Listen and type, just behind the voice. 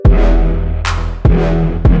Hi,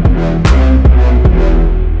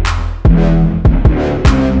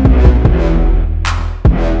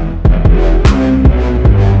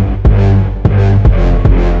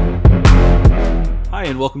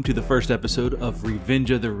 and welcome to the first episode of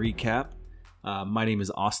Revenge of the Recap. My name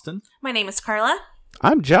is Austin. My name is Carla.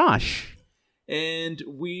 I'm Josh. And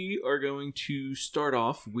we are going to start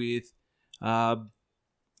off with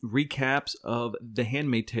recaps of The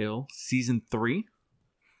Handmaid's Tale Season 3.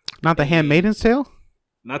 Not The Handmaid's Tale?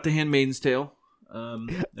 Not The Handmaid's Tale.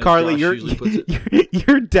 Carly,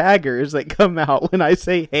 your daggers that come out when I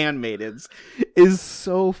say handmaidens is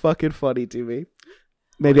so fucking funny to me.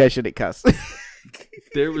 Maybe I shouldn't cuss.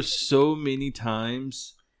 There were so many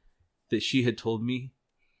times that she had told me,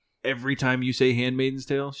 every time you say Handmaid's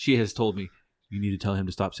Tale, she has told me, you need to tell him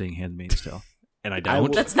to stop saying Handmaid's Tale. And I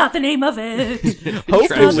don't. That's not the name of it.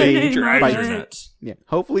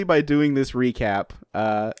 Hopefully by doing this recap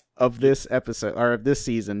of this episode, or of this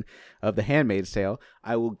season of The Handmaid's Tale,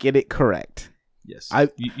 I will get it correct. Yes.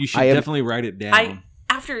 You should definitely write it down.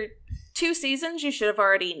 After 2 seasons, you should have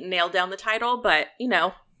already nailed down the title, but,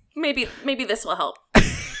 maybe this will help.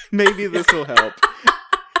 Maybe this will help.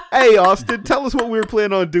 Hey, Austin, tell us what we were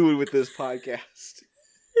planning on doing with this podcast.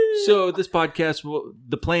 So this podcast,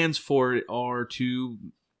 the plans for it are to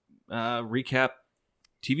recap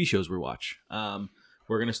TV shows we watch.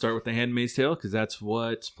 We're going to start with The Handmaid's Tale because that's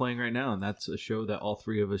what's playing right now, and that's a show that all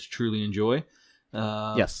three of us truly enjoy.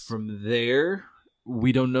 Yes. From there,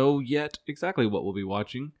 we don't know yet exactly what we'll be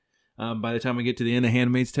watching. By the time we get to the end of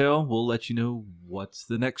Handmaid's Tale, we'll let you know what's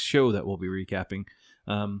the next show that we'll be recapping.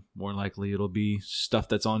 More likely, it'll be stuff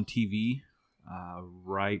that's on TV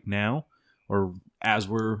right now, or as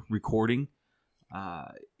we're recording.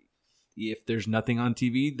 If there's nothing on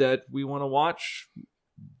TV that we want to watch,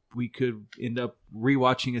 we could end up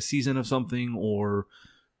rewatching a season of something, or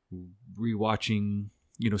rewatching,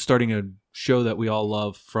 starting a show that we all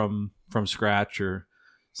love from scratch, or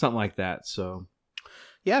something like that. So,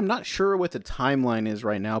 yeah, I'm not sure what the timeline is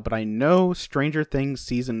right now, but I know Stranger Things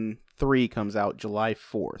Season 3 comes out July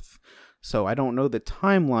 4th. So I don't know the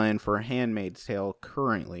timeline for Handmaid's Tale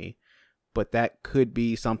currently, but that could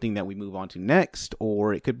be something that we move on to next,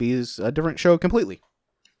 or it could be a different show completely.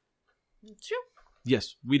 Sure.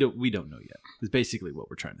 Yes, we don't know yet. Is basically what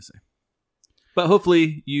we're trying to say. But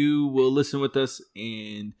hopefully you will listen with us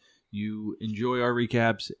and you enjoy our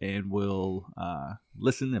recaps, and will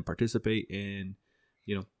listen and participate and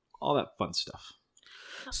all that fun stuff.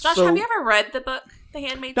 Josh, have you ever read the book, The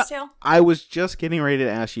Handmaid's Tale? I was just getting ready to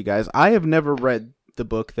ask you guys. I have never read the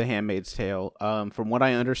book, The Handmaid's Tale. From what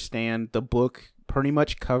I understand, the book pretty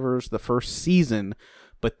much covers the first season,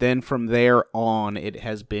 but then from there on, it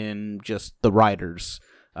has been just the writers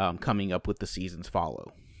coming up with the seasons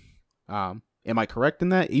follow. Am I correct in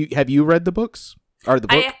that? Have you read the books? Or the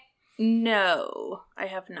book? No, I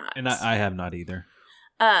have not. And I have not either.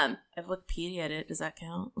 I've Wikipedia'd it. Does that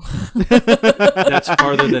count? That's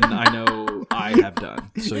farther than I know I have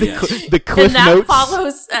done. So yes. The Cliff and Notes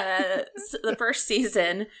follows the first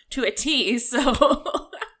season to a T. So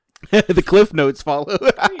the Cliff Notes follow.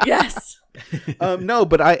 Yes. No,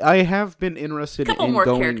 but I have been interested in couple more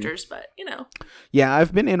going, characters, but Yeah,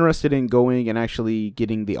 I've been interested in going and actually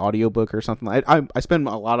getting the audiobook or something. I spend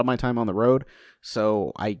a lot of my time on the road,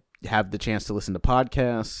 so I have the chance to listen to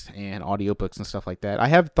podcasts and audiobooks and stuff like that. I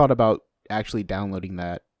have thought about actually downloading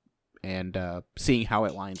that and seeing how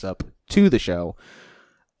it lines up to the show.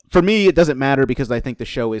 For me, it doesn't matter because I think the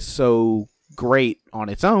show is so great on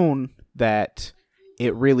its own that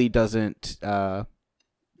it really doesn't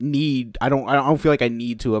need. I don't feel like I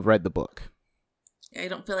need to have read the book. I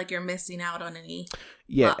don't feel like you're missing out on any.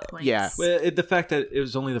 Yeah, plot points. yeah. Well, the fact that it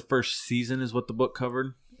was only the first season is what the book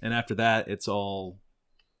covered, and after that, it's all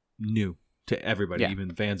new to everybody,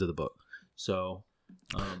 even fans of the book. So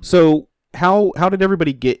how did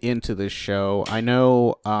everybody get into this show? I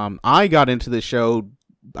know I got into this show,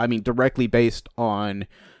 directly based on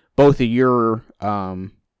both of your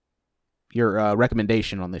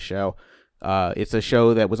recommendation on this show. It's a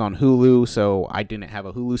show that was on Hulu, so I didn't have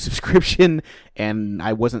a Hulu subscription, and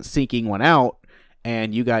I wasn't seeking one out,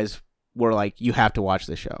 and you guys were like, you have to watch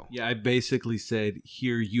the show. Yeah, I basically said,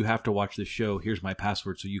 here, you have to watch this show. Here's my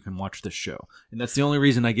password so you can watch this show. And that's the only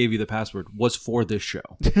reason I gave you the password, was for this show.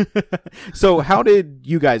 So how did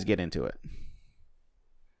you guys get into it?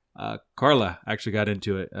 Carla actually got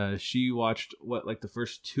into it. She watched, the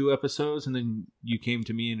first 2 episodes, and then you came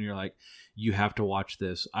to me and you're like, you have to watch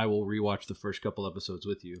this. I will rewatch the first couple episodes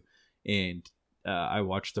with you. And I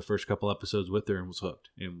watched the first couple episodes with her and was hooked.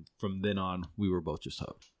 And from then on, we were both just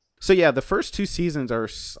hooked. So yeah, the first 2 seasons are,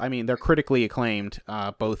 I mean, they're critically acclaimed.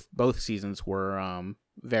 Both seasons were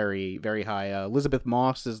very, very high. Elizabeth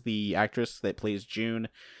Moss is the actress that plays June.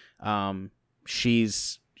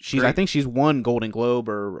 She's Great. I think she's won Golden Globe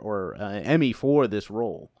or Emmy for this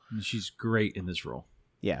role. She's great in this role.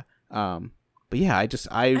 Yeah. But yeah,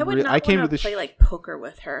 I would not I came to want the to play like poker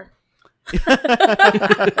with her.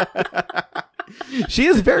 She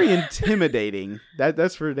is very intimidating.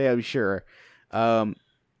 That's for damn sure.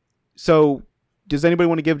 So does anybody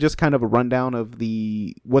want to give just kind of a rundown of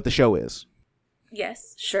what the show is?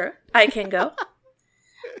 Yes, sure. I can go.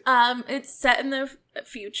 It's set in the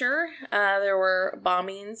future. There were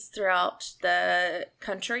bombings throughout the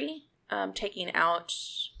country, taking out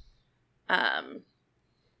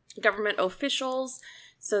government officials.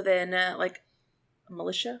 So then, like,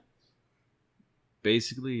 militia.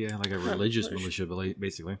 Basically, yeah, like a religious militia,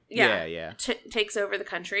 basically. Yeah. Takes over the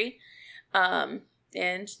country.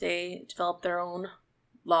 And they develop their own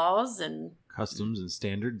laws and customs and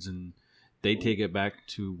standards, and they take it back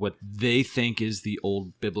to what they think is the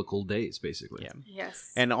old biblical days, basically. Yeah.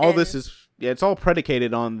 yes. And all this is it's all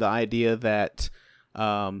predicated on the idea that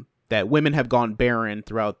women have gone barren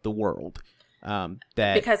throughout the world.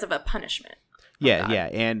 That because of a punishment. yeah,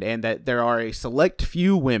 and that there are a select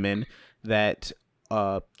few women that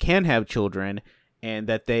can have children, and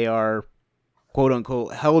that they are quote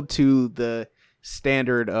unquote held to the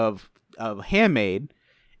standard of handmaid,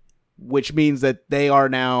 which means that they are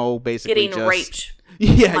now basically Getting raped.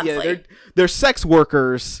 Yeah, monthly. they're sex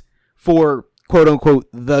workers for quote unquote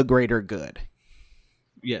the greater good.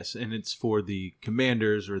 Yes, and it's for the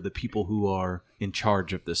commanders or the people who are in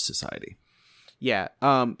charge of this society. Yeah.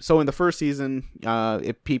 So in the first season,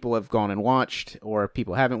 if people have gone and watched, or if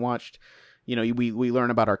people haven't watched, we learn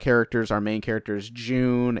about our characters. Our main characters,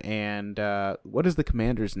 June, and what is the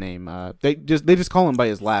commander's name? They just call him by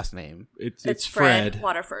his last name. It's Fred.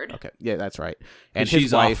 Waterford. Okay, yeah, that's right. And his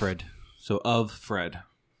she's wife, Alfred. So of Fred.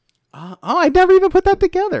 I never even put that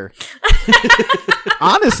together.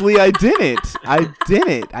 Honestly, I didn't.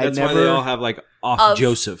 That's why they all have like Of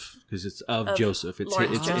Joseph, because it's of Joseph. It's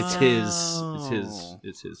Lawrence it's Joseph.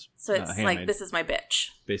 it's his. So it's like, handmaid, this is my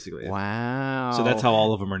bitch. basically. Yeah. Wow. So that's how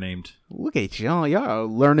all of them are named. Look at y'all. Y'all are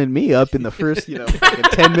learning me up in the first, fucking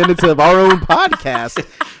 10 minutes of our own podcast.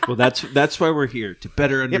 Well, that's why we're here, to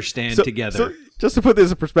better understand together. So just to put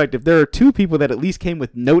this in perspective, there are 2 people that at least came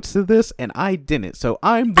with notes to this, and I didn't. So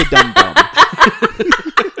I'm the dum-dum.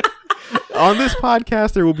 On this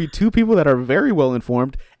podcast, there will be 2 people that are very well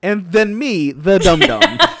informed, and then me, the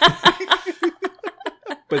dum-dum.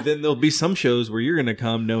 But then there'll be some shows where you're going to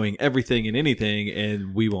come knowing everything and anything,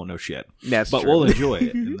 and we won't know shit. That's but true. we'll enjoy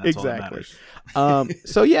it. And that's Exactly. all that matters.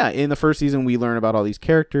 So yeah, in the first season, we learn about all these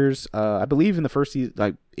characters. I believe in the first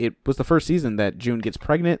season, it was the first season that June gets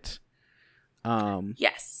pregnant.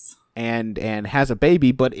 Yes. And has a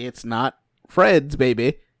baby, but it's not Fred's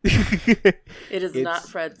baby. It is not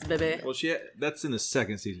Fred's baby. Well, that's in the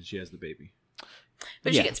second season. She has the baby.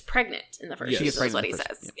 But Yeah. she gets pregnant in the first Yes. She gets season, is what pregnant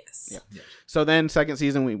he in the says. first- Yes. Yeah. So then, second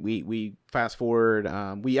season, we fast forward.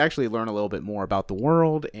 We actually learn a little bit more about the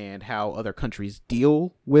world and how other countries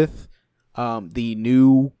deal with the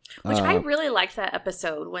new. Which I really liked that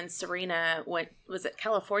episode when Serena went. Was it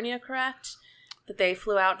California? Correct. That they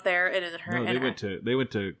flew out there and her. No, they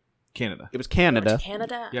went to Canada. It was They went Canada. to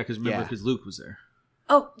Canada. Yeah, because Luke was there.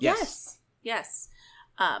 Oh Yes. yes.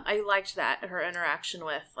 I liked that, her interaction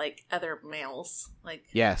with like other males. Like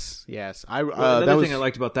Yes. I Another thing I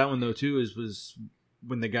liked about that one though too was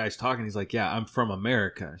when the guy's talking, he's like, "Yeah, I'm from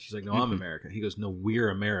America." She's like, "No, I'm America." He goes, "No, we're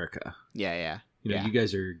America." Yeah. You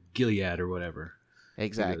guys are Gilead or whatever.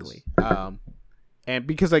 Exactly. And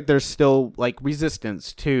because like there's still like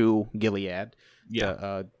resistance to Gilead.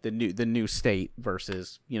 Yeah. The new state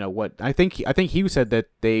versus what I think he said that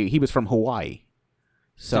he was from Hawaii.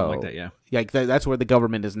 So Something like that, yeah. Like that's where the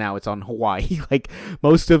government is now. It's on Hawaii. Like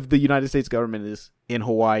most of the United States government is in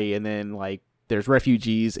Hawaii, and then like there's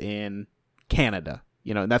refugees in Canada.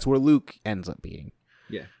 And that's where Luke ends up being.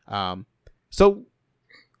 Yeah. So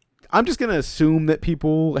I'm just gonna assume that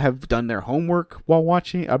people have done their homework while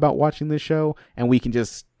watching this show, and we can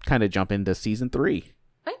just kind of jump into season 3.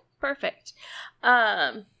 okay, perfect.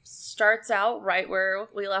 Starts out right where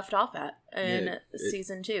we left off at in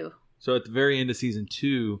season 2. So at the very end of season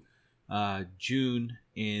 2, June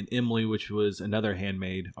and Emily, which was another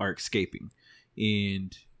handmaid, are escaping,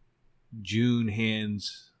 and June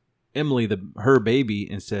hands Emily her baby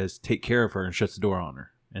and says, "Take care of her," and shuts the door on her,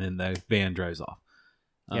 and then the van drives off.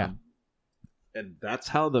 Yeah. And that's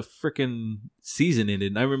how the freaking season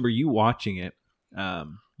ended. And I remember you watching it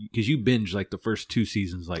because you binged like the first 2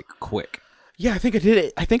 seasons like quick. Yeah, I think I did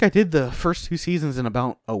it. I think I did the first 2 seasons in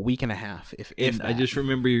about a week and a half. If And I that. just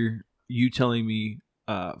remember you telling me,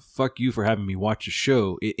 "Fuck you for having me watch a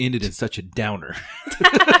show." It ended in such a downer.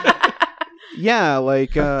 Yeah,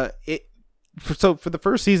 like it. For the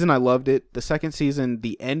first season, I loved it. The second season,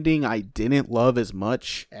 the ending, I didn't love as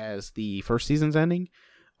much as the first season's ending,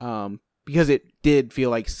 because it did feel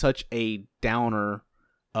like such a downer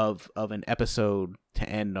of an episode to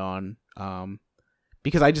end on.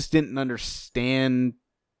 Because I just didn't understand.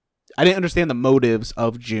 I didn't understand the motives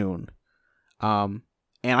of June. And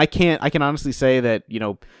I can honestly say that,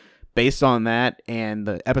 based on that and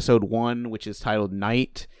the episode 1, which is titled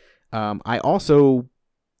Night, I also,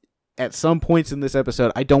 at some points in this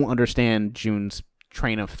episode, I don't understand June's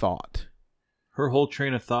train of thought. Her whole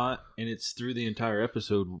train of thought, and it's through the entire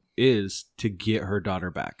episode, is to get her daughter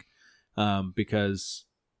back. Because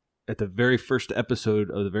at the very first episode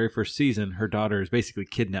of the very first season, her daughter is basically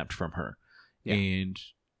kidnapped from her. Yeah. And,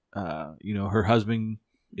 her husband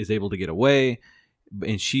is able to get away,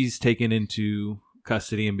 and she's taken into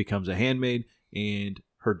custody and becomes a handmaid, and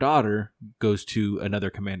her daughter goes to another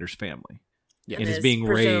commander's family. Yeah. And is being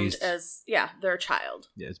raised as their child.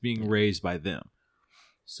 Yeah, it's being raised by them.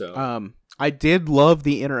 So I did love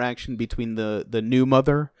the interaction between the new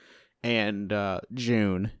mother and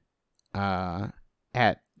June at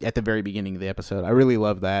the very beginning of the episode. I really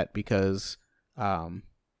love that because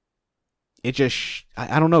it just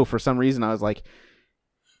I don't know, for some reason I was like,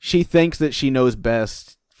 she thinks that she knows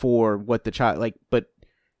best for what the child but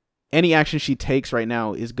any action she takes right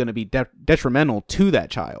now is going to be detrimental to that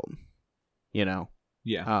child. Yeah.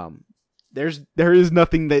 There is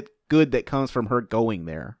nothing that good that comes from her going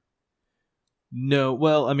there. No,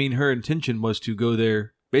 well, I mean, her intention was to go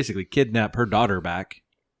there, basically kidnap her daughter back,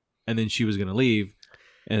 and then she was going to leave,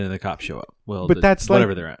 and then the cops show up. Well, but that's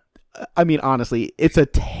whatever they're at. I mean, honestly, it's a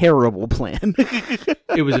terrible plan.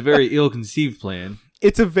 It was a very ill-conceived plan.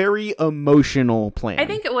 It's a very emotional plan. I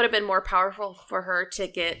think it would have been more powerful for her to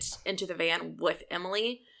get into the van with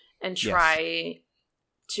Emily and try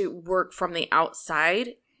to work from the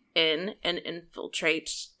outside in and infiltrate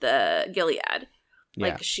the Gilead. Yeah.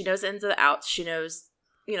 Like, she knows the ins and the outs. She knows,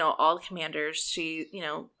 all the commanders. She,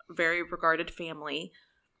 very regarded family.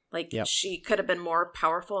 Like, she could have been more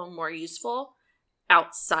powerful and more useful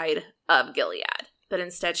outside of Gilead. But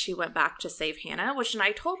instead, she went back to save Hannah, and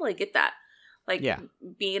I totally get that. Like,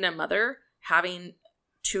 being a mother, having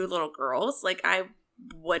 2 little girls, like, I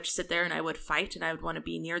would sit there and I would fight and I would want to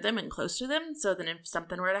be near them and close to them. So then if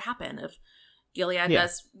something were to happen, if Gilead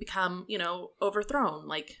does become, overthrown,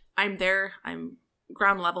 like, I'm there, I'm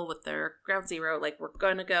ground level with their ground zero, like, we're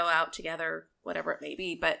going to go out together, whatever it may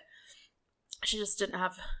be. But she just didn't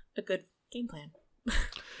have a good game plan.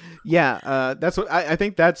 That's what I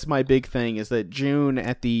think. That's my big thing, is that June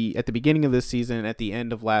at the beginning of this season, at the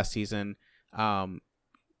end of last season,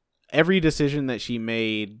 every decision that she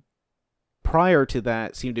made prior to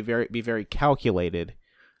that seemed to be very calculated,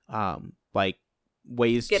 like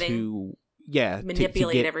ways to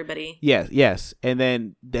manipulate everybody. Yes. And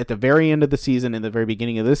then at the very end of the season, in the very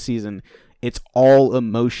beginning of this season, it's all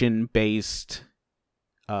emotion based,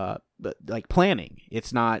 like planning.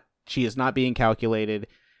 It's not. She is not being calculated,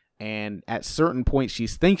 and at certain points, she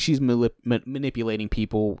thinks she's manipulating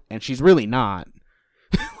people, and she's really not.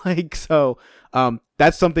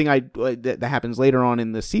 That's something that happens later on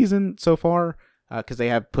in the season so far, because they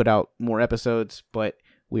have put out more episodes, but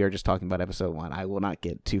we are just talking about episode 1. I will not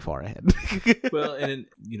get too far ahead. Well, and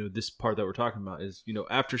this part that we're talking about is,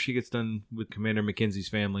 after she gets done with Commander Mackenzie's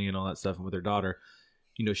family and all that stuff, and with her daughter,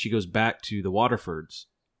 she goes back to the Waterfords,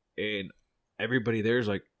 and everybody there is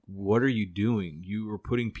like, what are you doing? You are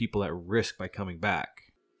putting people at risk by coming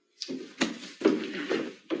back.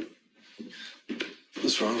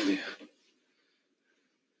 What's wrong with you?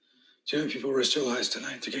 Do you know people risk their lives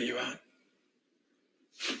tonight to get you out?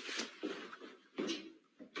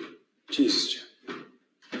 Jesus, Jim.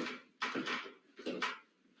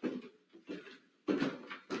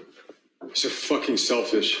 You're so fucking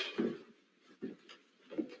selfish.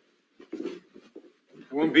 There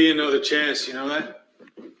won't be another chance, you know that?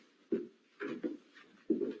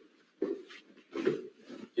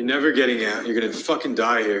 You're never getting out. You're gonna fucking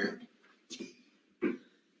die here.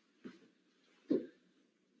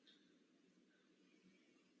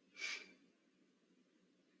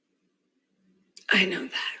 I know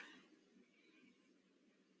that.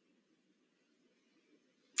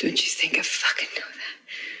 Don't you think I fucking know that?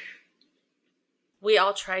 We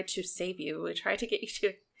all tried to save you. We tried to get you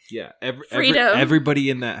to freedom. Everybody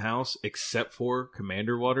in that house, except for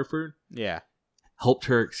Commander Waterford, helped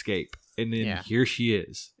her escape. And then here she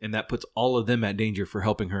is. And that puts all of them at danger for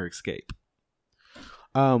helping her escape.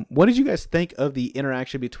 What did you guys think of the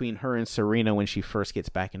interaction between her and Serena when she first gets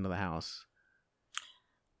back into the house?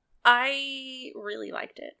 I really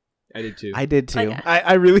liked it. I did too. I did too. Okay.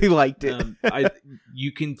 I really liked it.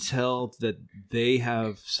 You can tell that they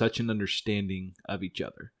have such an understanding of each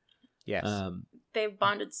other. Yes. They've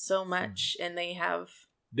bonded so much, and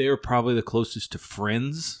They're probably the closest to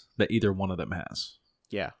friends that either one of them has.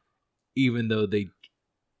 Yeah. Even though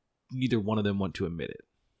neither one of them want to admit it.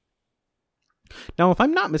 Now, if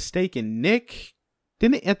I'm not mistaken, Nick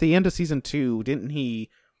didn't at the end of season 2, did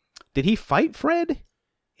he fight Fred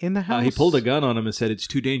in the house? He pulled a gun on him and said, "It's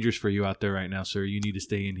too dangerous for you out there right now, sir. You need to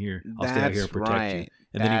stay in here. I'll stay out here and protect you."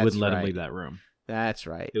 And then he wouldn't let him leave that room. That's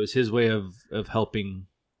right. It was his way of helping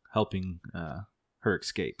her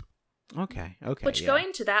escape. Okay. Which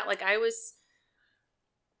going to that, I was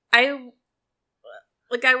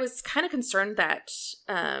kind of concerned that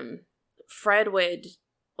Fred would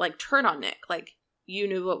turn on Nick. You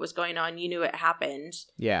knew what was going on. You knew it happened.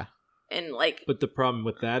 Yeah. And but the problem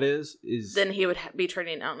with that is then he would be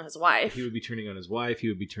turning on his wife. He would be turning on his wife. He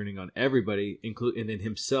would be turning on everybody, and then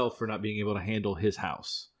himself for not being able to handle his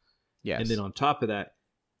house. Yes. And then on top of that,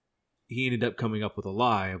 he ended up coming up with a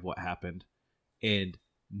lie of what happened, and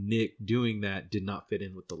Nick doing that did not fit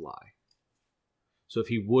in with the lie. So if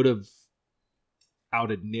he would have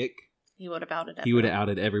outed Nick, he would have outed everyone. He would have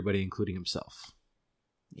outed everybody, including himself.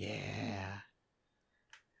 Yeah.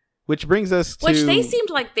 Which brings us to... Which they seemed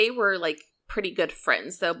like they were, pretty good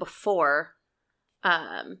friends, though, before.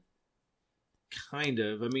 Kind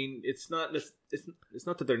of. I mean, it's not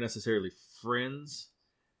that they're necessarily friends,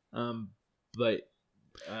 but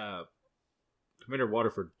Commander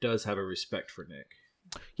Waterford does have a respect for Nick.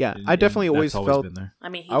 Yeah, I definitely always felt... been there. I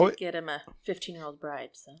mean, he did get him a 15-year-old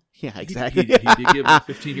bride, so... Yeah, exactly. He did give him a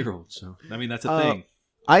 15-year-old, so... I mean, that's a thing.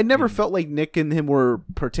 I never felt like Nick and him were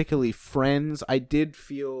particularly friends. I did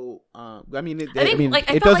feel... I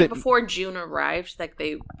felt like before June arrived,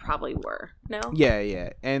 they probably were. No? Yeah.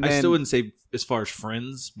 And then, I still wouldn't say as far as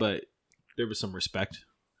friends, but there was some respect.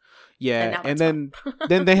 Yeah, and then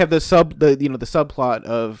they have the subplot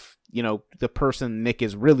of, the person Nick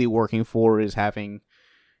is really working for is having...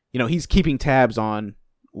 he's keeping tabs on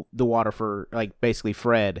the Waterford, basically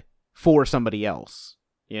Fred, for somebody else,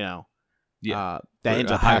 Yeah. That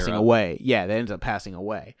ends up passing away. Yeah, that ends up passing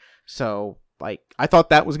away. So, I thought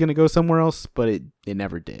that was going to go somewhere else, but it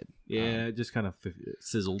never did. Yeah, it just kind of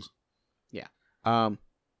sizzled. Yeah.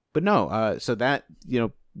 But no, so that,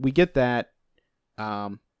 we get that.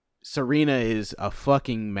 Serena is a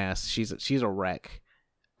fucking mess. She's a wreck.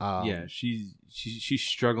 Yeah, she's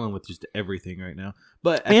struggling with just everything right now.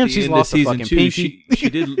 But at and the she's end lost of season fucking 2, pinky.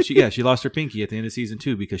 she lost her pinky at the end of season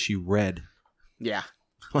 2 because she read. Yeah.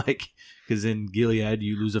 Because in Gilead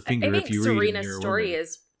you lose a finger if you read. Serena's story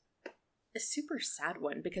is a super sad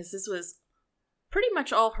one because this was pretty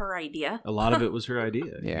much all her idea. A lot of it was her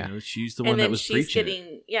idea. Yeah, she's the one that was preaching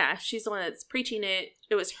it. Yeah, she's the one that's preaching it.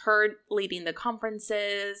 It was her leading the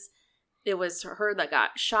conferences. It was her that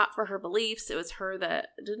got shot for her beliefs. It was her that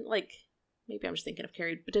didn't maybe I'm just thinking of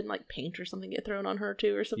Carrie, but didn't paint or something get thrown on her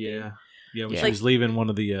too or something. Yeah. When she was leaving one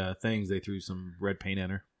of the things, they threw some red paint at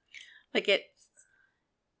her.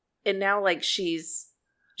 And now she's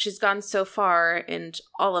gone so far, and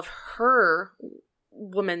all of her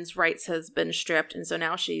women's rights has been stripped, and so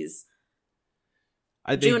now she's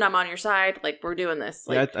June, I'm on your side. We're doing this.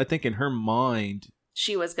 I think in her mind,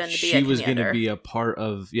 she was going to be. She was going to be a part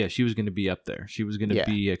of. Yeah, she was going to be up there. She was going to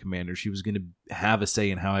be a commander. She was going to have a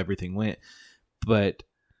say in how everything went. But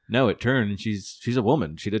no, it turned, and she's a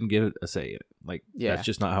woman. She didn't get a say in it. That's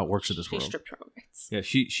just not how it works in this world. She stripped her own rights. Yeah,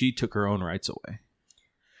 she took her own rights away.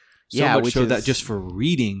 Which so that just for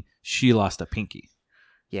reading, she lost a pinky.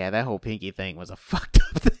 Yeah, that whole pinky thing was a fucked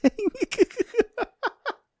up thing.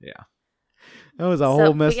 Yeah. That was a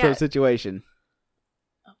whole messed up situation.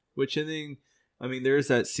 Which there's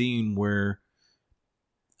that scene where,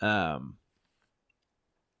 it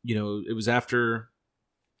was after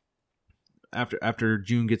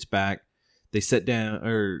June gets back, they sit down,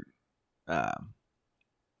 or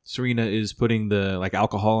Serena is putting the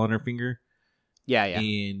alcohol on her finger. Yeah.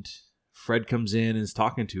 And Fred comes in and is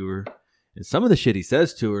talking to her. And some of the shit he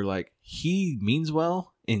says to her, he means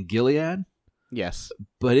well in Gilead. Yes.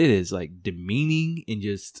 But it is, demeaning and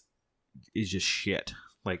is just shit.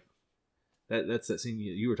 That's that scene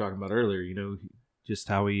you were talking about earlier, just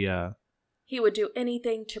how he would do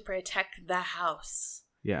anything to protect the house.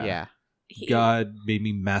 Yeah. Yeah. God made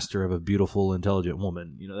me master of a beautiful, intelligent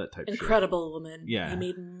woman. That type of shit. Incredible woman. Yeah. He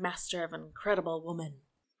made master of an incredible woman.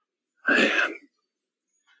 I am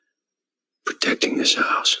protecting this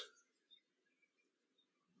house.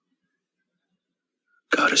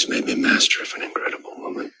 God has made me master of an incredible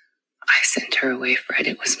woman. I sent her away, Fred.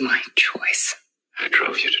 It was my choice. I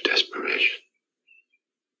drove you to desperation.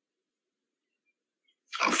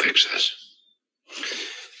 I'll fix this.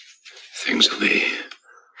 Things will be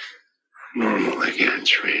normal again,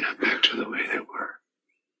 Serena, back to the way they were.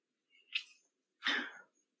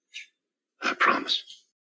 I promise.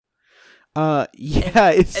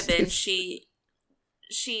 Yeah, and then she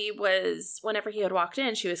was, whenever he had walked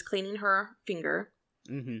in, she was cleaning her finger.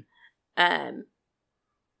 Mm-hmm. And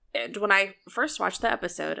when I first watched the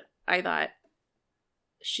episode, I thought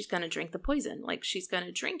she's gonna drink the poison, like she's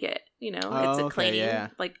gonna drink it. You know, it's a cleaning,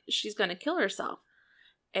 like she's gonna kill herself.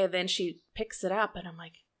 And then she picks it up, and I'm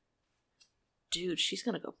like, dude, she's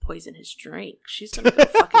gonna go poison his drink. She's gonna go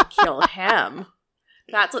fucking kill him.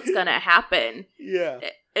 That's what's gonna happen. Yeah.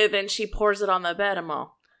 And then she pours it on the bed. I'm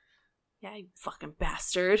all, yeah, you fucking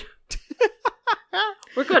bastard.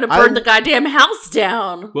 We're gonna burn the goddamn house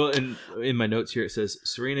down. Well, in my notes here it says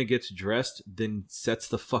Serena gets dressed, then sets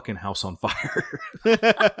the fucking house on fire.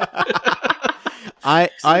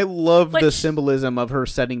 I love the symbolism of her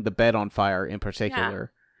setting the bed on fire in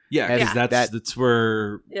particular. Yeah, because that's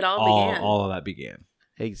where it all of that began.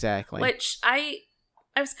 Exactly. Which I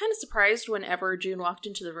was kind of surprised whenever June walked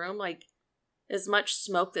into the room, like as much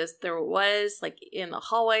smoke as there was, like in the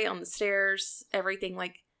hallway, on the stairs, everything.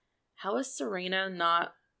 Like, how is Serena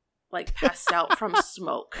not like passed out from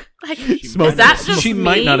smoke? Like, She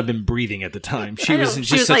might not have been breathing at the time. She was in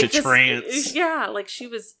just such a trance. Yeah, like she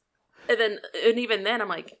was. And even then, I'm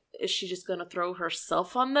like, is she just going to throw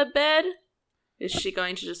herself on the bed? Is she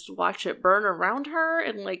going to just watch it burn around her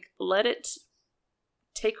and like let it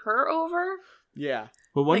take her over? Yeah.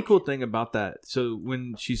 Well, one cool thing about that, so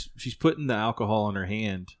when she's putting the alcohol on her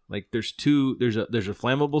hand, like there's a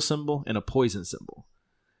flammable symbol and a poison symbol.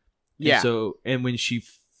 Yeah. And when she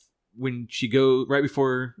go right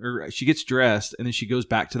before, or she gets dressed and then she goes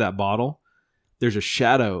back to that bottle, there's a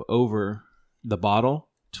shadow over the bottle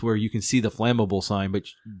to where you can see the flammable sign, but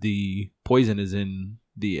the poison is in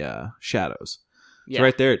the shadows. Yeah. So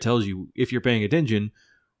right there, it tells you, if you're paying attention,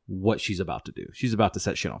 what she's about to do. She's about to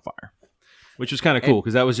set shit on fire, which was kind of cool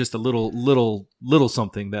because that was just a little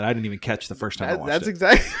something that I didn't even catch the first time I watched That's it.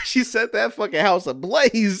 exactly. She set that fucking house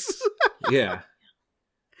ablaze. Yeah.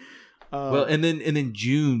 Well, and then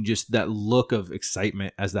June, just that look of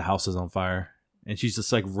excitement as the house is on fire, and she's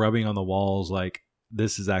just like rubbing on the walls, like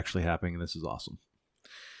this is actually happening, and this is awesome.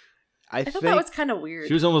 I thought that was kind of weird.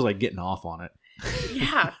 She was almost like getting off on it.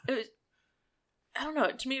 Yeah, I don't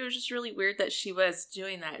know. To me, it was just really weird that she was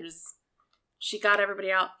doing that. She got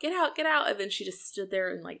everybody out, get out, and then she just stood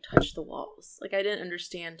there and like touched the walls. Like I didn't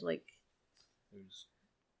understand. Like,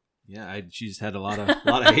 yeah, she just had a lot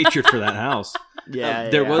of hatred for that house. Yeah,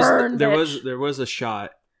 there was a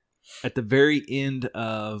shot at the very end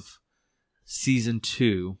of season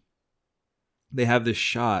 2. They have this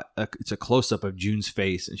shot. It's a close up of June's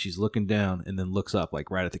face, and she's looking down, and then looks up like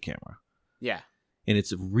right at the camera. Yeah. And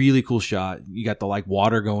it's a really cool shot. You got the like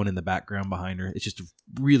water going in the background behind her. It's just a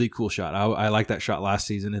really cool shot. I liked that shot last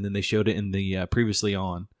season, and then they showed it in the previously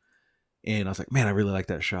on, and I was like, man, I really like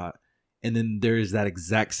that shot. And then there is that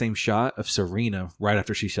exact same shot of Serena right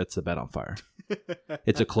after she sets the bed on fire.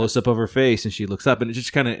 It's a close up of her face, and she looks up, and it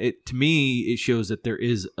just kind of, to me, it shows that there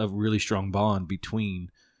is a really strong bond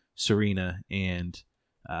between Serena and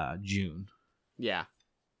June. Yeah.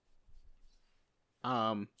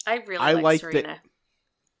 I really like Serena.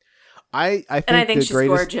 I think she's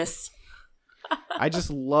gorgeous. I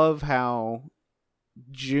just love how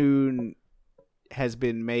June has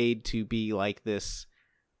been made to be like this.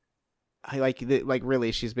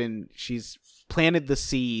 Really, she's planted the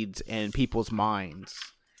seeds in people's minds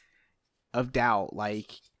of doubt.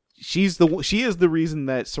 Like she is the reason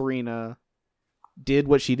that Serena did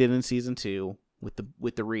what she did in season 2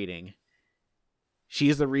 with the reading. She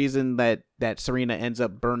is the reason that Serena ends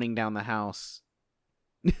up burning down the house.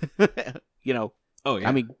 You know. Oh yeah.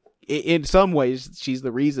 I mean, in some ways, she's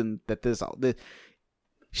the reason that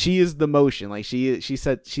she is the motion. Like she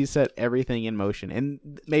set everything in motion,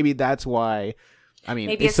 and maybe that's why. I mean,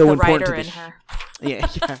 maybe it's so the important writer to in her. Yeah,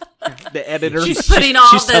 the editor. She's putting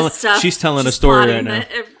all this stuff. She's telling a story right now.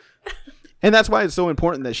 And that's why it's so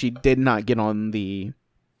important that she did not get on the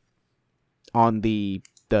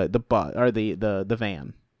bus or the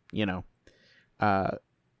van. You know,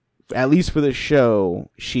 at least for the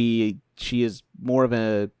show, she is more of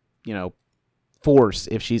a force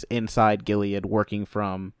if she's inside Gilead working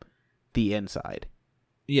from the inside.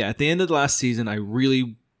 Yeah, at the end of the last season, I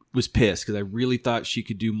really was pissed because I really thought she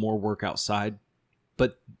could do more work outside.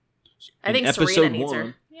 But I think episode Serena needs 1,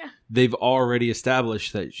 her. Yeah. they've already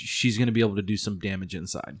established that she's going to be able to do some damage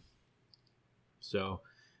inside. So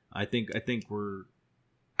I think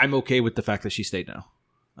I'm okay with the fact that she stayed now.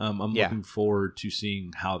 I'm looking forward to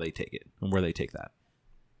seeing how they take it and where they take that.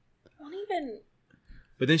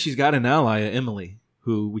 But then she's got an ally, Emily,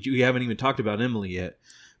 who we haven't even talked about Emily yet.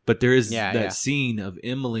 But there is scene of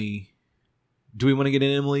Emily. Do we want to get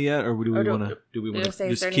into Emily yet, or do we want to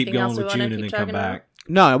just keep going with June and then come back?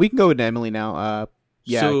 No, we can go into Emily now.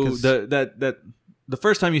 So the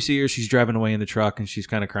first time you see her, she's driving away in the truck and she's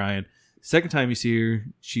kind of crying. Second time you see her,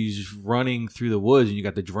 she's running through the woods and you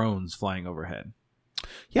got the drones flying overhead.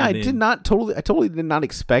 Yeah, I totally did not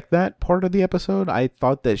expect that part of the episode. I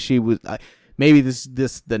thought that she was maybe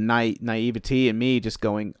the naivety in me just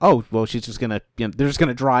going, oh, well, she's just gonna, they're just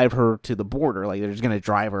gonna drive her to the border, like they're just gonna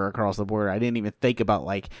drive her across the border. I didn't even think about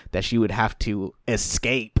like that she would have to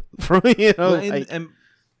escape from, they didn't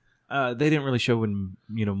really show when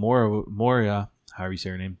Moira, however you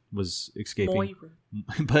say her name, was escaping.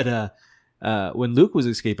 But when Luke was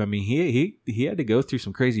escaping, I mean, he had to go through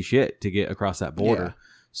some crazy shit to get across that border. Yeah.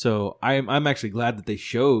 So I'm actually glad that they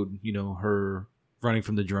showed her running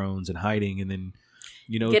from the drones and hiding, and then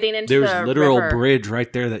getting into there's the literal river. Bridge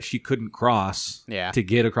right there that she couldn't cross to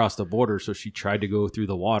get across the border. So she tried to go through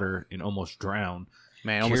the water and almost drowned.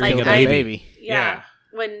 Man, almost killed that baby. Yeah.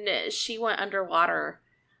 When she went underwater,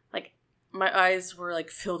 like my eyes were like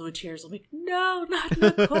filled with tears. I'm like, no, not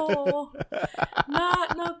Nicole,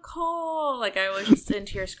 not Nicole. Like I was just in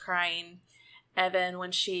tears crying. And then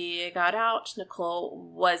when she got out, Nicole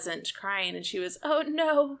wasn't crying, and she was, oh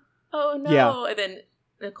no. Yeah. And then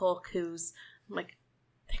Nicole coos. I'm like,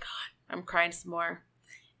 thank God. I'm crying some more.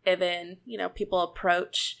 And then, people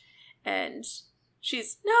approach and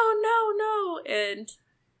she's, no. And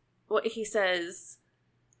what he says,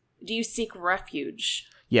 do you seek refuge?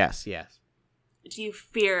 Yes. Do you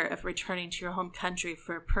fear of returning to your home country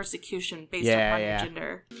for persecution based upon your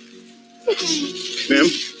gender? Ma'am,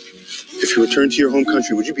 if you return to your home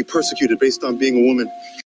country, would you be persecuted based on being a woman?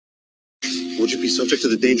 Would you be subject to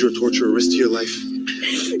the danger of torture or risk to your life?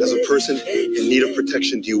 As a person in need of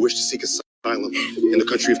protection, do you wish to seek asylum in the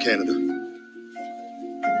country of Canada?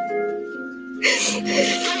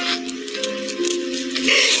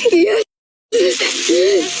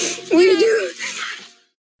 Yes, we do.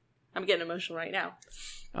 I'm getting emotional right now.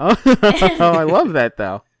 Oh, I love that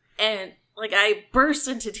though. And like I burst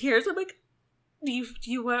into tears. I'm like, do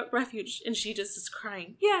you want refuge? And she just is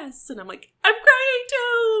crying, yes. And I'm like, I'm crying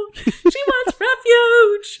too. She wants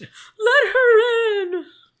refuge. Let her in.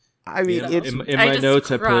 I mean, in my notes,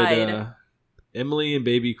 cried. I put Emily and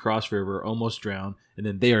baby cross river, almost drowned, and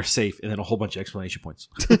then they are safe, and then a whole bunch of exclamation points.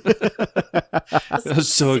 I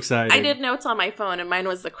was so excited. I did notes on my phone, and mine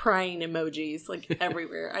was the crying emojis, like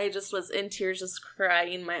everywhere. I just was in tears, just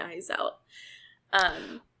crying my eyes out.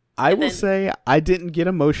 I will say I didn't get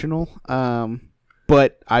emotional,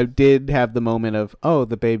 but I did have the moment of,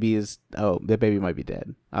 the baby might be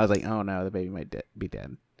dead. I was like, oh no, the baby might be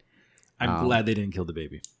dead. I'm glad they didn't kill the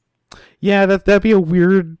baby. Yeah, that'd be a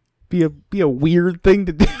weird, be a weird thing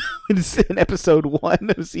to do in episode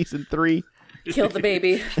 1 of season 3. Kill the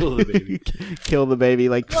baby. Kill the baby. Kill the baby.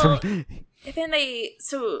 And then they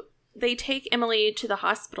take Emily to the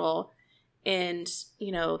hospital, and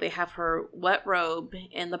they have her wet robe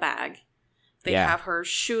in the bag. They have her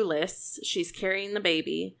shoeless. She's carrying the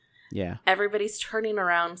baby. Yeah. Everybody's turning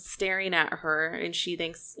around, staring at her, and she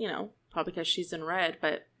thinks, probably because she's in red,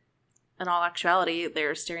 but in all actuality,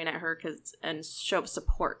 they're staring at her and show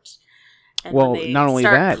support. And not only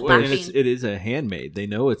that, it is a handmaid. They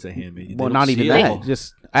know it's a handmaid. Well, not even that.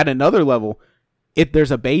 Just at another level,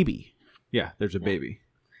 there's a baby. Yeah, there's a baby.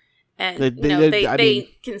 And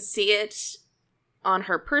they can see it on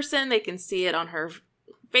her person. They can see it on her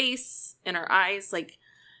face, in her eyes. Like,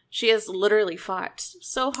 she has literally fought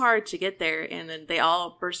so hard to get there, and then they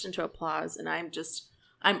all burst into applause, and I'm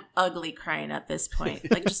ugly crying at this point.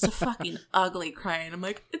 Like, just a fucking ugly crying. I'm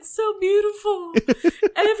like, it's so beautiful.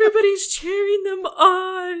 Everybody's cheering them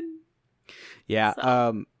on. Yeah.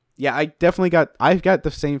 So. I definitely I've got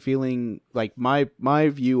the same feeling. Like, my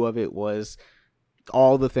view of it was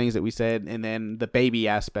all the things that we said, and then the baby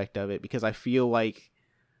aspect of it, because I feel like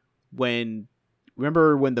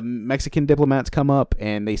remember when the Mexican diplomats come up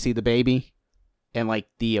and they see the baby, and like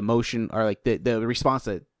the emotion, or like the response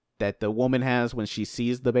that the woman has when she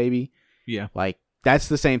sees the baby. Yeah. Like, that's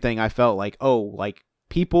the same thing I felt like, like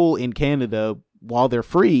people in Canada, while they're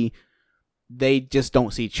free, they just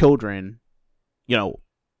don't see children,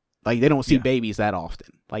 like they don't see babies that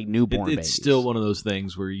often, like newborn babies. It's still one of those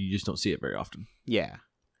things where you just don't see it very often. Yeah.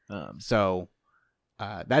 So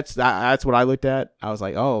That's what I looked at. I was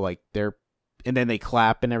like, oh, like they're, and then they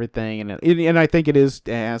clap and everything, and I think it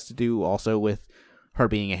has to do also with her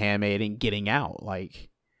being a handmaid and getting out. Like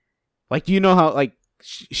do you know how like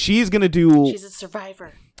she's gonna do? She's a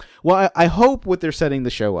survivor. Well, I hope what they're setting the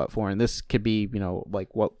show up for, and this could be, like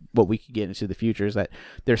what we could get into the future, is that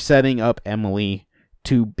they're setting up Emily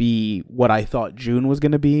to be what I thought June was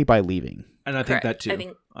going to be by leaving. And I think Correct. that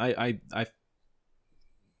too. I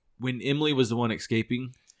when Emily was the one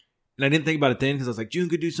escaping, and I didn't think about it then because I was like, June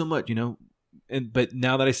could do so much, but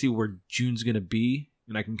now that I see where June's going to be,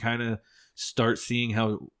 and I can kind of start seeing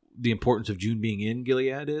how the importance of June being in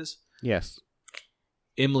Gilead is. Yes.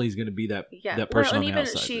 Emily's going to be that person on the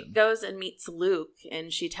outside. And she goes and meets Luke,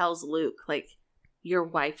 and she tells Luke, like, your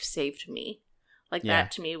wife saved me. Like,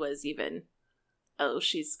 that to me was even,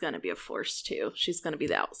 she's going to be a force, too. She's going to be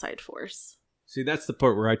the outside force. See, that's the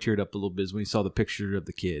part where I teared up a little bit, is when he saw the picture of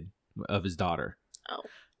the kid, of his daughter. Oh,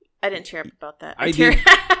 I didn't tear up about that. I did.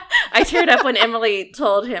 I teared up when Emily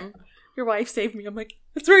told him, your wife saved me. I'm like,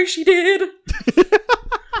 that's right, she did.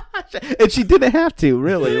 And she didn't have to,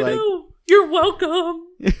 really. I know. You're welcome.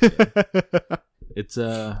 It's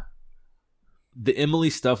the Emily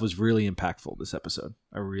stuff was really impactful this episode.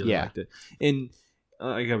 I really liked it. And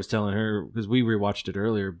like I was telling her, because we rewatched it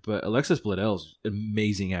earlier, but Alexis Bledell's an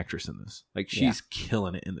amazing actress in this. Like, she's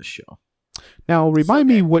killing it in the show. Now, remind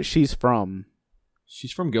me what she's from.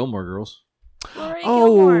 She's from Gilmore Girls. Lori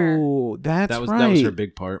Gilmore. That's right. That was her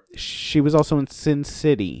big part. She was also in Sin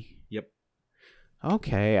City. Yep.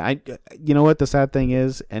 Okay. You know what the sad thing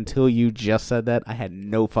is? Until you just said that, I had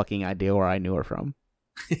no fucking idea where I knew her from.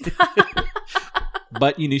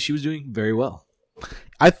 But you knew she was doing very well.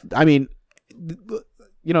 I mean, the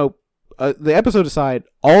episode aside,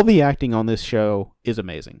 all the acting on this show is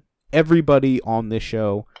amazing. Everybody on this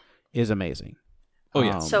show is amazing. Oh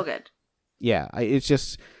yeah, so good. Yeah, it's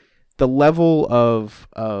just the level of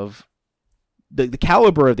the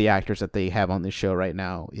caliber of the actors that they have on this show right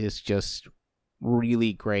now is just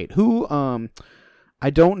really great. Who I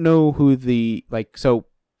don't know who to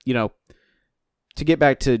get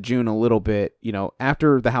back to June a little bit,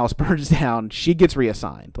 after the house burns down, she gets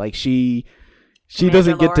reassigned. Like she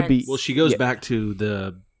doesn't get to be. Well, she goes back to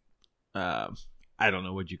the I don't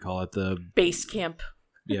know what you call it, the base camp.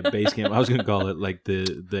 Yeah, base camp. I was gonna call it like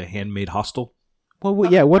the handmaid hostel.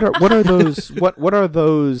 Well, yeah. What are those? What are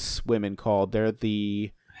those women called? They're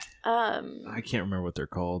the. I can't remember what they're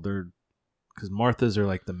called. They're because Marthas are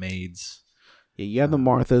like the maids. Yeah, you have the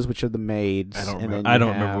Marthas, which are the maids. I don't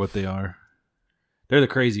remember what they are. They're the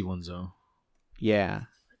crazy ones, though. Yeah.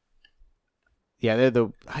 Yeah, they're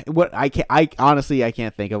the I honestly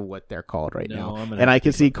can't think of what they're called right now, and I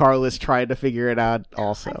can see Carlos trying to figure it out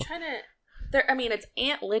also. I'm trying to. It's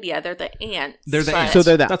Aunt Lydia. They're the ants. They're the ants. So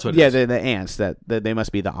they're that's what. It is. They're the ants. That they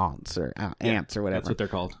must be the aunts or ants or whatever. That's what they're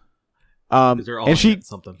called. They're all and she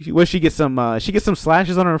gets some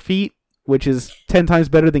slashes on her feet, which is 10 times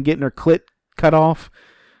better than getting her clit cut off.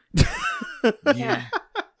 Yeah,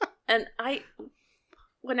 and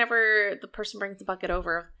whenever the person brings the bucket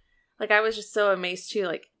over, like I was just so amazed too,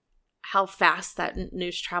 like how fast that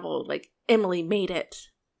news traveled. Like Emily made it.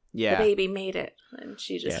 Yeah, the baby made it, and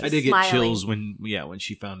she just. I did smiling. get chills when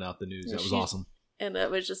she found out the news. That was awesome, and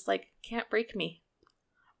it was just like, can't break me.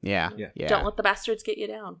 Yeah. Don't let the bastards get you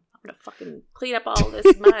down. I'm gonna fucking clean up all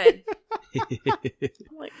this mud.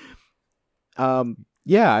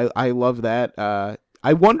 Yeah, I love that.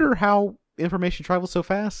 I wonder how information travels so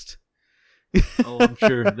fast. Oh, I'm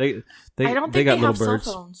sure they I don't think they got little have birds.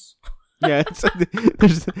 cell phones. Yeah,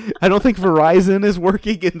 I don't think Verizon is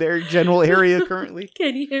working in their general area currently.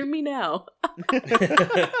 Can you hear me now?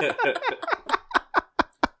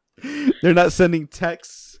 They're not sending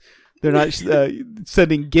texts. They're not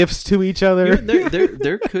sending gifts to each other.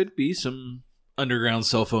 There could be some underground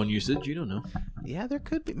cell phone usage. You don't know. Yeah, there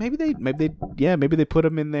could be. Maybe they put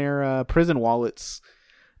them in their prison wallets.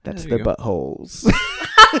 That's their buttholes.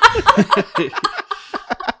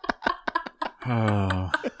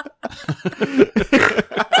 Oh.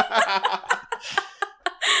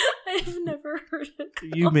 I've never heard it.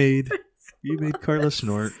 You made Carla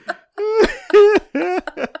snort.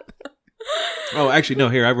 Oh, actually, no.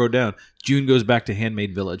 Here, I wrote down. June goes back to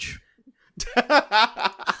Handmaid Village.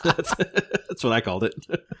 That's what I called it.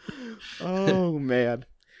 Oh man,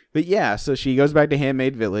 but yeah. So she goes back to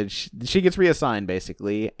Handmaid Village. She gets reassigned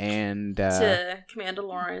basically, and to Commander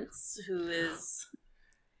Lawrence, who is.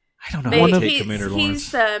 I don't know how to take Commander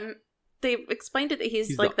Lawrence. They explained it that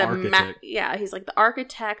he's like the architect. He's like the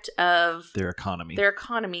architect of their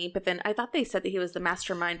economy. But then I thought they said that he was the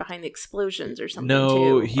mastermind behind the explosions or something.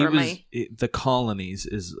 No, too. he was the colonies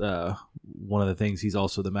is one of the things he's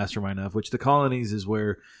also the mastermind of, which the colonies is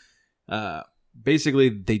where basically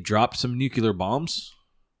they drop some nuclear bombs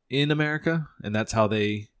in America, and that's how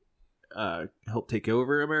they help take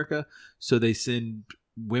over America. So they send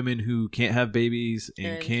women who can't have babies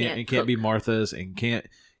and can't be Marthas and can't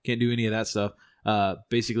do any of that stuff.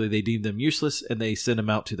 Basically, they deem them useless, and they send them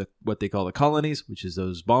out to what they call the colonies, which is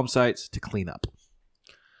those bomb sites, to clean up.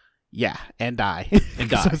 Yeah, and die.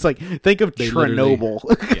 So it's like, think of Chernobyl.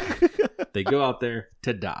 They go out there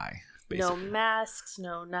to die. Basically. No masks,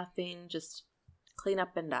 no nothing, just clean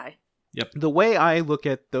up and die. Yep. The way I look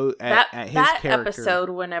at his that character, episode,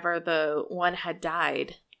 whenever the one had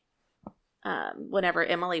died, whenever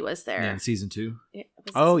Emily was there, in season 2.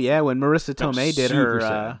 Oh yeah, when Marissa Tomei did super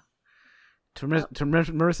her.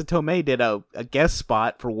 Marissa Tomei did a guest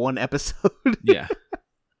spot for one episode. Yeah.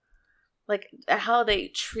 Like how they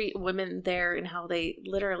treat women there, and how they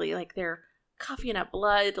literally, like, they're coughing up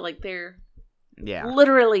blood, like they're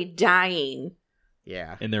literally dying.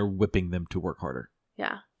 Yeah. And they're whipping them to work harder.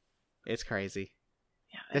 Yeah. It's crazy.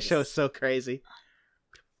 Yeah. This show is so crazy.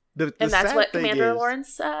 The that's what Commander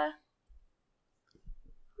Lawrence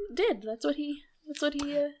did. That's what he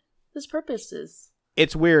his purpose is.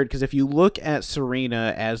 It's weird because if you look at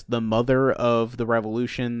Serena as the mother of the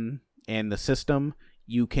revolution and the system,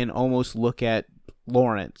 you can almost look at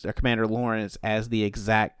Lawrence, or Commander Lawrence, as the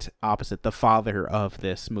exact opposite, the father of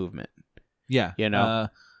this movement. Yeah. You know?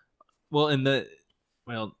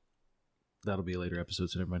 That'll be a later episode,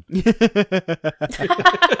 so never mind.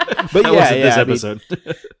 But this episode.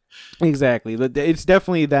 Exactly. But it's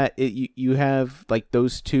definitely that you have like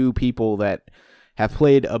those two people that have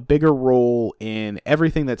played a bigger role in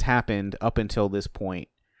everything that's happened up until this point.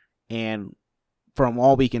 And from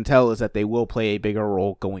all we can tell is that they will play a bigger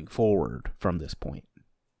role going forward from this point.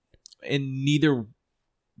 And neither,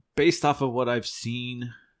 based off of what I've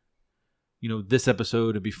seen, this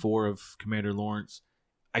episode and before of Commander Lawrence,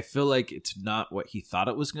 I feel like it's not what he thought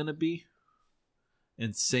it was going to be.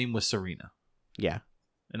 And same with Serena. Yeah.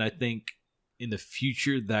 And I think in the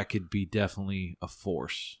future, that could be definitely a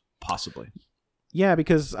force, possibly. Yeah,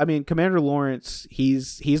 because, I mean, Commander Lawrence,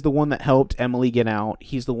 he's the one that helped Emily get out.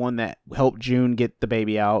 He's the one that helped June get the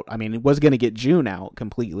baby out. I mean, it was going to get June out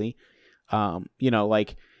completely.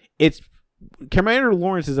 It's... Commander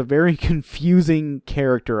Lawrence is a very confusing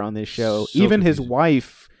character on this show. So even confusing. His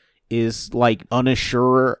wife is like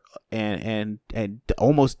unsure and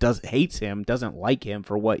almost hates him, doesn't like him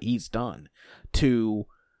for what he's done to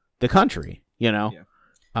the country, Yeah.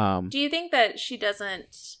 Do you think that she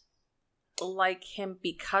doesn't like him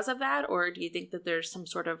because of that, or do you think that there's some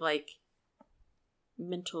sort of like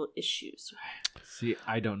mental issues? See,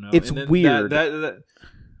 I don't know. It's weird.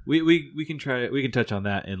 We can try. We can touch on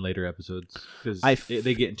that in later episodes because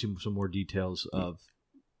they get into some more details of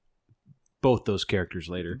both those characters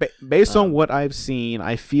later. Based on what I've seen,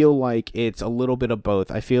 I feel like it's a little bit of both.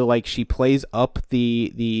 I feel like she plays up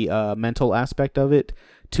the mental aspect of it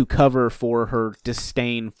to cover for her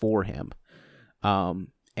disdain for him,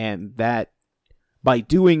 and that by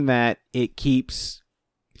doing that, it keeps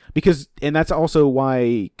and that's also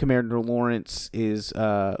why Commander Lawrence is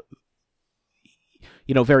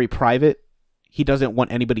very private. He doesn't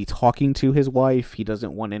want anybody talking to his wife. He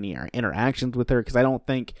doesn't want any interactions with her because I don't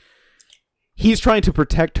think he's trying to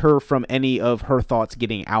protect her from any of her thoughts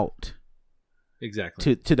getting out.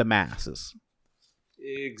 Exactly. To the masses.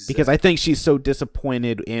 Exactly. Because I think she's so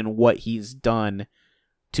disappointed in what he's done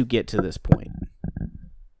to get to this point.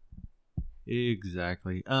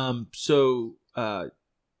 Exactly. So,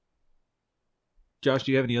 Josh,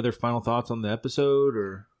 do you have any other final thoughts on the episode,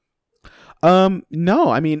 or?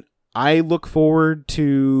 No. I mean, I look forward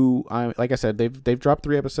to. Like I said, they've dropped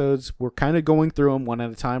 3 episodes. We're kind of going through them one at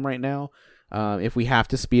a time right now. If we have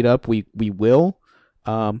to speed up, we will.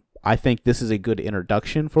 I think this is a good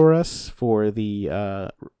introduction for us for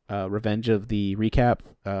the Revenge of the Recap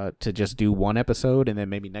to just do 1 episode, and then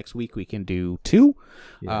maybe next week we can do 2.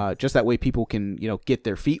 Yeah. Just that way people can get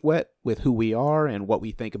their feet wet with who we are and what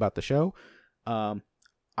we think about the show.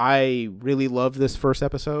 I really love this first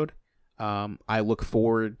episode. I look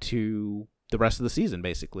forward to the rest of the season,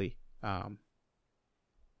 basically.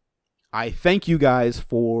 I thank you guys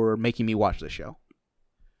for making me watch the show.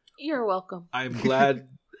 You're welcome. I'm glad.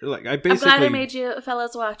 I'm glad I made you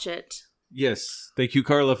fellas watch it. Yes. Thank you,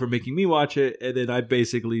 Carla, for making me watch it. And then I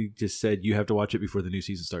basically just said, you have to watch it before the new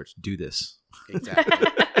season starts. Do this. Exactly.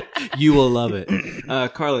 You will love it.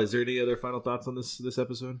 Carla, is there any other final thoughts on this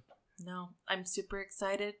episode? No. I'm super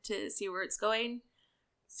excited to see where it's going.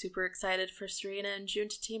 Super excited for Serena and June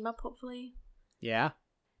to team up, hopefully. Yeah.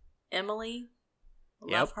 Emily.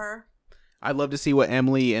 Love her. I'd love to see what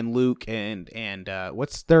Emily and Luke and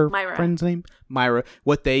what's their friend's name? Myra.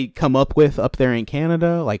 What they come up with up there in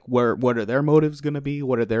Canada. Like what are their motives going to be?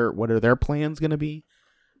 What are their plans going to be?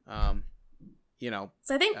 So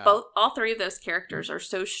I think all three of those characters are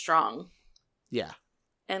so strong. Yeah.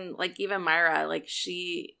 And like even Myra, like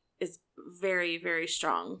she is very, very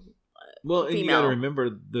strong. Well, and female. you got to remember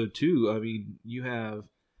though too. I mean, you have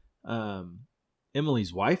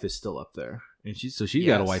Emily's wife is still up there, and she's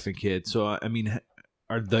got a wife and kid. So I mean,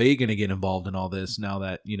 are they going to get involved in all this now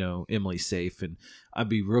that Emily's safe? And I'd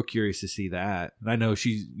be real curious to see that. And I know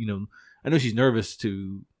she's nervous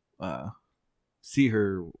to see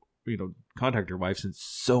her contact her wife since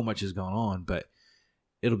so much has gone on, but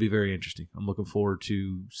it'll be very interesting. I'm looking forward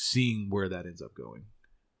to seeing where that ends up going.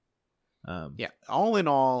 All in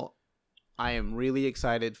all, I am really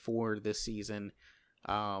excited for this season.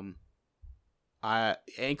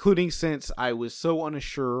 Including since I was so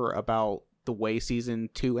unsure about the way season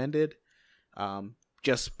 2 ended,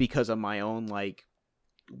 just because of my own, like,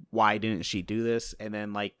 why didn't she do this? And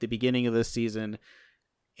then, like, the beginning of this season,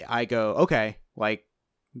 I go, okay, like,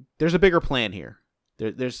 there's a bigger plan here.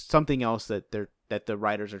 There's something else that the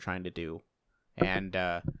writers are trying to do, and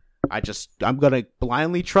I'm gonna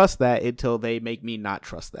blindly trust that until they make me not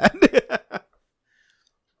trust that.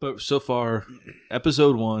 But so far,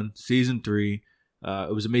 episode 1, season 3,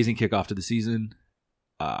 it was an amazing kickoff to the season.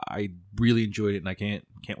 I really enjoyed it, and I can't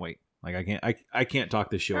wait. Like I can't talk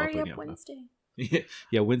this show up again. Wednesday.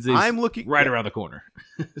 Yeah, Wednesday's right around the corner.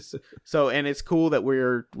 So, and it's cool that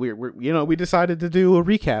we're we decided to do a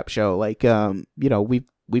recap show. Like,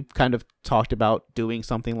 we've kind of talked about doing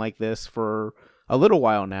something like this for a little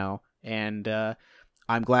while now, and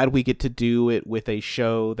I'm glad we get to do it with a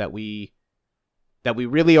show that we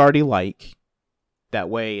really already like. That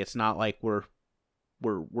way, it's not like we're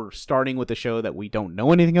starting with a show that we don't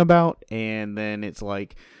know anything about, and then it's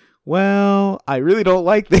like, well, I really don't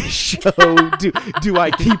like this show. Do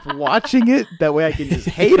I keep watching it? That way I can just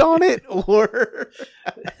hate on it? Or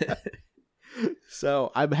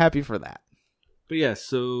so I'm happy for that. But yeah,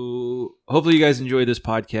 so hopefully you guys enjoy this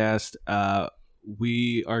podcast.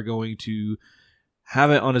 We are going to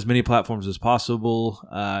have it on as many platforms as possible.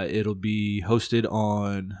 It'll be hosted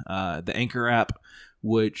on the Anchor app,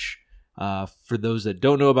 which for those that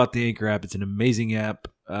don't know about the Anchor app, it's an amazing app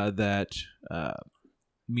that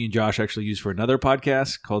me and Josh actually use for another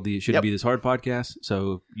podcast called the It Shouldn't Be This Hard podcast.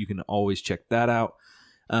 So you can always check that out.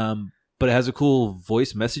 But it has a cool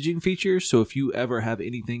voice messaging feature. So if you ever have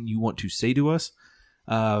anything you want to say to us,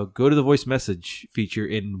 go to the voice message feature,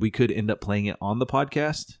 and we could end up playing it on the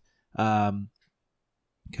podcast.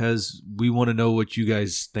 Because we want to know what you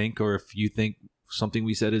guys think, or if you think something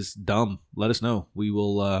we said is dumb, let us know. We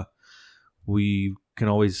will. We can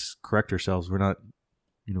always correct ourselves. We're not,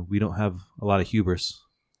 we don't have a lot of hubris.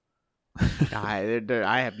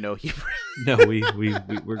 I have no humor. No,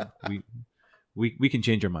 we can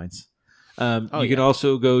change our minds. You can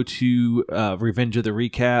also go to Revenge of the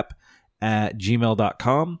Recap at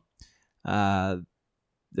gmail.com.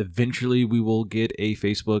 Eventually we will get a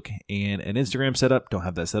Facebook and an Instagram set up. Don't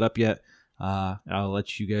have that set up yet. I'll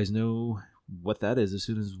let you guys know what that is as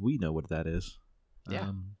soon as we know what that is.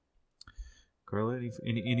 Yeah. Carla,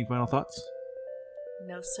 any final thoughts?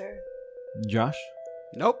 No, sir. Josh?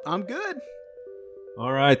 Nope, I'm good.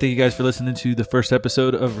 All right. Thank you guys for listening to the first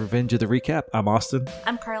episode of Revenge of the Recap. I'm Austin.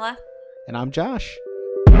 I'm Carla. And I'm Josh.